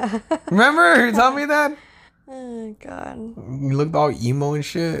 Remember? Remember? Tell me that. Oh, God. You looked all emo and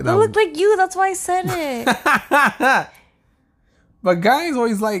shit. I looked like you. That's why I said it. But guys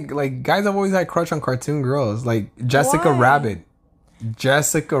always guys have always had crush on cartoon girls. Like Jessica Rabbit.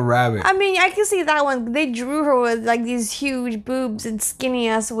 Jessica Rabbit. I mean, I can see that one. They drew her with like these huge boobs and skinny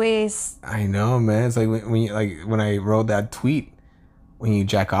ass waists. I know, man. It's like when I wrote that tweet, when you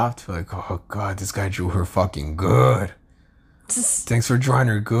jack off to like, oh God, this guy drew her fucking good. Thanks for drawing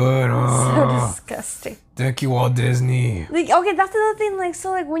her good. Oh, so disgusting. Thank you, Walt Disney. Like, okay, that's another thing. Like,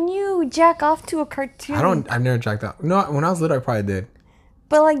 so like when you jack off to a cartoon, I've never jacked off. No, when I was little, I probably did.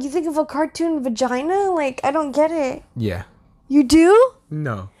 But like, you think of a cartoon vagina? Like, I don't get it. Yeah. You do?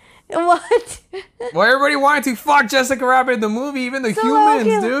 No. What? Well, everybody wanted to fuck Jessica Rabbit in the movie, even the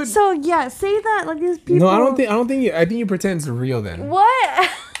humans, dude. So yeah, say that like these people. No, I think you pretend it's real then. What?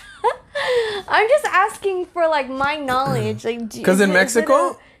 I'm just asking for like my knowledge, like because in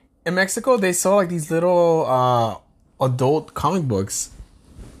Mexico, they saw like these little adult comic books.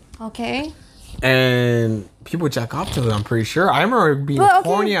 Okay. And people jack off to them. I'm pretty sure. I remember being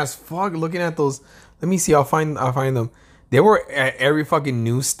horny as fuck looking at those. Let me see. I'll find them. They were at every fucking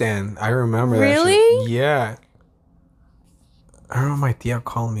newsstand. I remember that. Really? Yeah. I remember my tia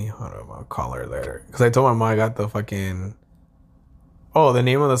called me. Hold on, I'll call her later. Because I told my mom I got the fucking. Oh, the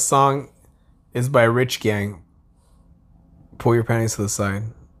name of the song is by Rich Gang. Pull your panties to the side.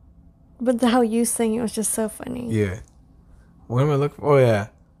 But how you sing it was just so funny. Yeah. What am I looking for? Oh, yeah.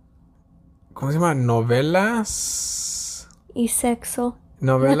 ¿Cómo se llama? Novelas. Y sexo.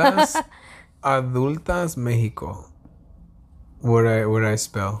 Novelas Adultas Mexico. What I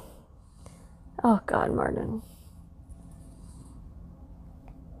spell? Oh, God, Martin.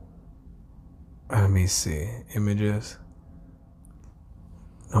 Let me see. Images.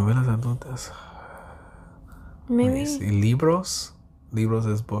 Novelas adultas. Maybe. Libros. Libros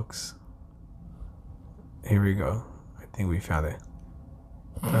is books. Here we go. I think we found it.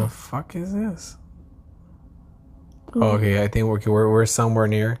 The fuck is this? Oh, okay, I think we're somewhere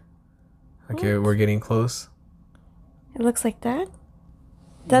near. Okay, we're getting close. It looks like that.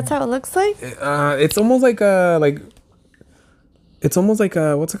 That's how it looks like. It's almost like It's almost like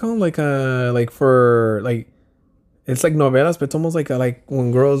what's it called? Like for like, it's like novelas, but it's almost like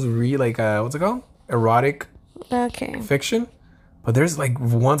when girls read what's it called? Erotic. Okay. Fiction, but there's like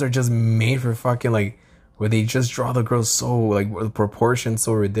ones that are just made for fucking like where they just draw the girls so like the proportions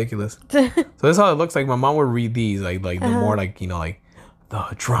so ridiculous. So that's how it looks like. My mom would read these like the more like like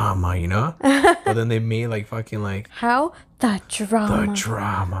the drama, but then they made like fucking like how the drama. The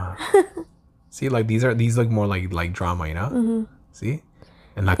drama. See, like these look more like drama, Mm-hmm. See,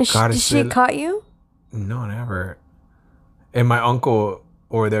 and like did she caught you? No, never. And my uncle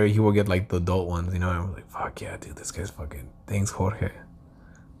or there he will get like the adult ones, you know. And I'm like, fuck yeah, dude, this guy's fucking. Thanks, Jorge.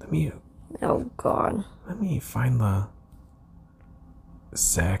 Oh God. Let me find the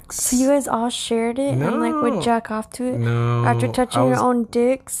sex. So you guys all shared it and like would jack off to it after touching your own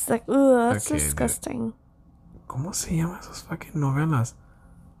dicks? Like, ugh, that's disgusting. Dude. ¿Cómo se llaman esas fucking novelas?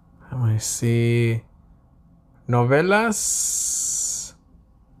 Let me see. Novelas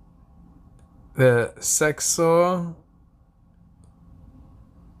de sexo.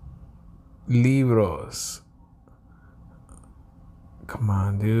 Libros. Come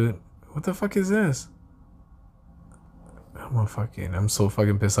on, dude. What the fuck is this? I'm so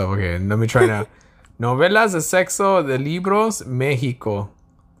fucking pissed off. Okay, let me try now. Novelas de sexo de libros, Mexico.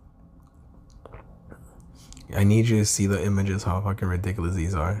 I need you to see the images, how fucking ridiculous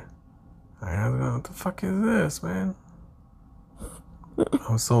these are. Alright, what the fuck is this, man?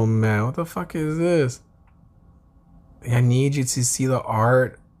 I'm so mad. What the fuck is this? I need you to see the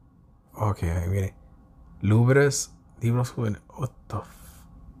art. Okay, I mean, Libros juveniles. What the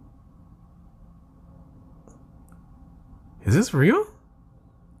Is this real?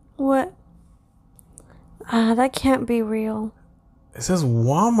 What? That can't be real. It says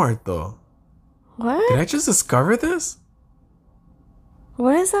Walmart though. What? Did I just discover this?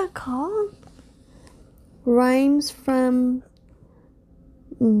 What is that called? Rhymes from...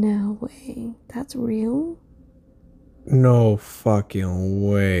 No way. That's real? No fucking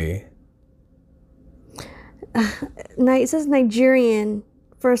way. It says Nigerian,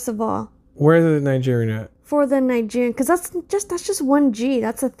 first of all. Where is the Nigerian at? For the Nigerian, because that's just one G.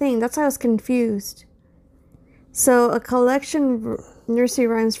 That's a thing. That's why I was confused. So a collection of nursery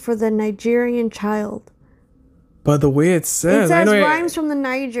rhymes for the Nigerian child. But the way it says, it says rhymes from the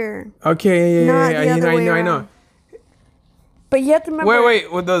Niger. Okay, yeah. I know. But you have to remember.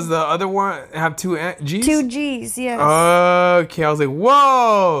 Wait. Well, does the other one have two G's? Two G's, yes. Okay, I was like,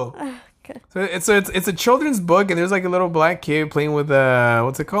 whoa. Okay. So it's a children's book, and there's like a little black kid playing with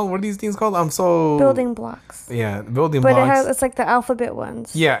what's it called? What are these things called? Building blocks. Yeah, building blocks. But it's like the alphabet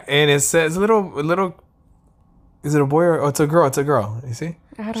ones. Yeah, and it says a little. Is it a boy or it's a girl? It's a girl. You see?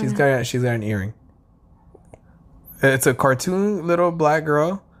 She's got an earring. It's a cartoon little black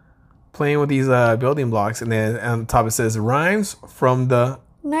girl playing with these building blocks, and then on top it says rhymes from the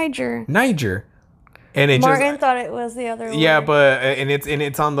Niger. And Martin thought it was the other one. Yeah, but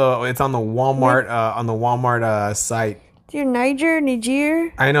it's on the Walmart site. Dear Niger.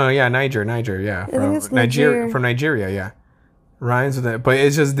 I know, yeah, Niger, yeah. I think it's Nigeria. From Nigeria, yeah. Rhymes with it, but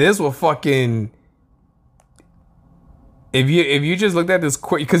it's just this will fucking. If you just looked at this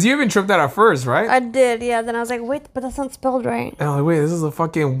quick, because you even tripped out at first, right? I did, yeah. Then I was like, wait, but that's not spelled right. And I'm like, wait, this is a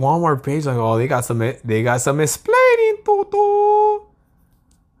fucking Walmart page. Like, oh, they got some explaining to do.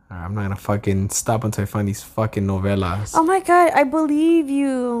 I'm not gonna fucking stop until I find these fucking novelas. Oh my god, I believe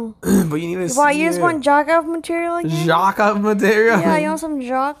you. But you need to see Why, you just want jack off material again? Jack off material? Yeah, you want some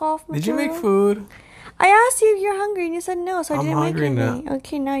jack off material? Did you make food? I asked you if you're hungry and you said no, so I didn't make anything. Now.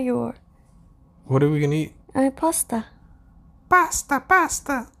 Okay, now you are. What are we gonna eat? Pasta.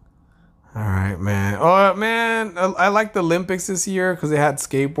 Pasta. All right, man. Oh, man. I like the Olympics this year because they had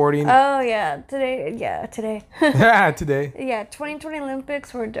skateboarding. Oh, yeah. Today. Yeah, today. Yeah, 2020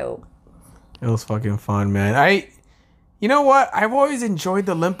 Olympics were dope. It was fucking fun, man. You know what? I've always enjoyed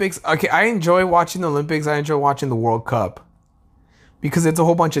the Olympics. Okay, I enjoy watching the Olympics. I enjoy watching the World Cup because it's a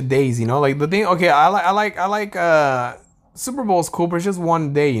whole bunch of days, you know? Like, the thing, okay, I like Super Bowl's cool, but it's just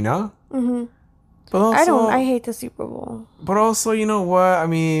one day, you know? Mm-hmm. But also, I hate the Super Bowl. But also, you know what? I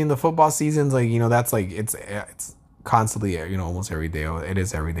mean, the football season's like, you know, that's like, it's constantly, you know, almost every day. It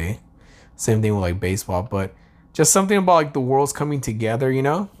is every day. Same thing with like baseball, but just something about like the world's coming together, you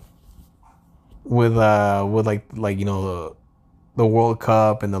know? With like you know, the World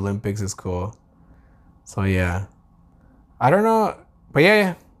Cup and the Olympics is cool. So yeah. I don't know. But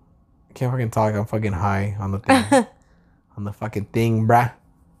yeah. I can't fucking talk. I'm fucking high on the thing. On the fucking thing, bruh.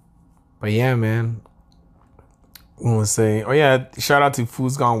 But yeah, man. I want to say, oh yeah, shout out to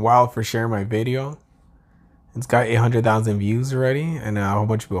Food's Gone Wild for sharing my video. It's got 800,000 views already, and a whole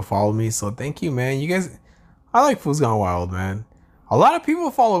bunch of people follow me. So thank you, man. You guys, I like Food's Gone Wild, man. A lot of people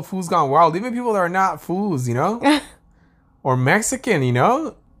follow Food's Gone Wild, even people that are not fools, you know, or Mexican, you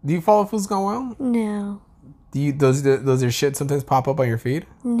know. Do you follow Food's Gone Wild? No. Does their shit sometimes pop up on your feed?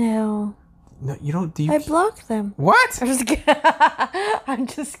 No. No, you don't. I blocked them. What? I'm just kidding. I'm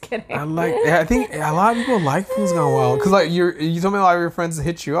just kidding. I think a lot of people like Food's Gone Wild because like you told me a lot of your friends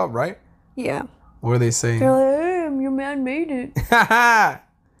hit you up, right? Yeah. What are they saying? They're like, hey, your man made it. It's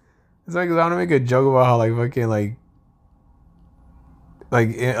like, I want to make a joke about how like fucking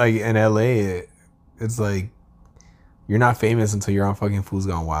like in LA, it's like you're not famous until you're on fucking Fools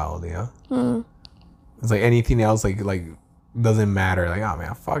Gone Wild, you know? It's like anything else, like doesn't matter. Like, oh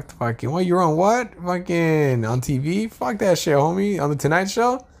man, fuck fucking what, you're on what? Fucking on TV? Fuck that shit, homie. On the Tonight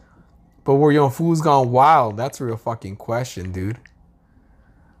Show? But were you on Fools Gone Wild? That's a real fucking question, dude.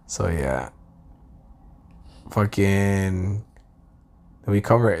 So yeah. Fucking we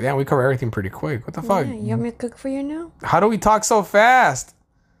cover everything pretty quick. What the fuck? Yeah, you want me to cook for you now? How do we talk so fast?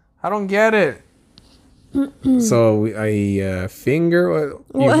 I don't get it. So I finger.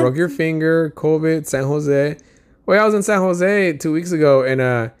 You broke your finger. COVID. San Jose. Well, I was in San Jose 2 weeks ago,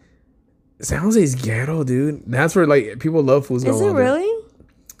 and San Jose's ghetto, dude. That's where like people love Fools Gone Wild. Is it really?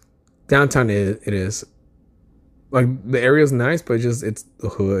 Downtown, it is. Like the area's nice, but it's the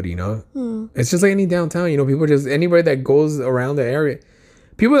hood, you know. It's just like any downtown, you know. People just anybody that goes around the area,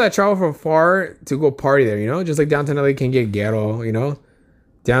 people that travel from far to go party there, you know. Just like downtown LA can get ghetto, you know.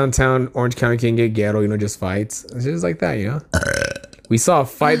 Downtown Orange County can get ghetto, you know, just fights. It's just like that, you know. We saw a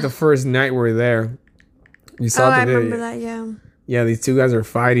fight the first night we were there. You saw the I video. remember that. Yeah. Yeah, these two guys are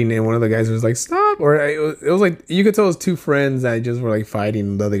fighting, and one of the guys was like, "Stop!" Or it was like you could tell it was two friends that just were like fighting.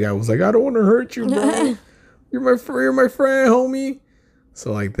 And the other guy was like, "I don't want to hurt you, bro. You're my friend, homie."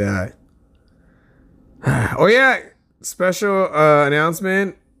 So like that. Oh yeah, special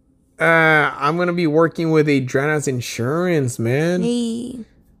announcement. I'm gonna be working with Adrena's Insurance, man. Hey.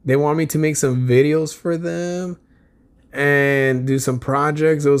 They want me to make some videos for them and do some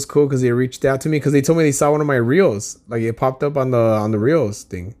projects. It was cool because they reached out to me because they told me they saw one of my reels. Like it popped up on the reels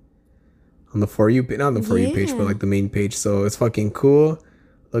thing, on the For You, not the For You page, but like the main page. So it's fucking cool.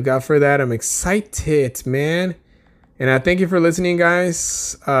 Look out for that. I'm excited, man. And I thank you for listening,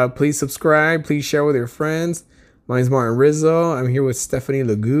 guys. Please subscribe. Please share with your friends. My name's Martin Rizzo. I'm here with Stephanie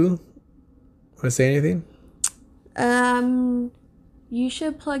Legoo. Want to say anything? You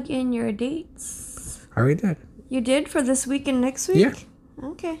should plug in your dates. I already did. You did for this week and next week? Yeah.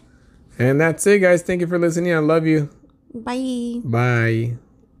 Okay. And that's it, guys. Thank you for listening. I love you. Bye. Bye.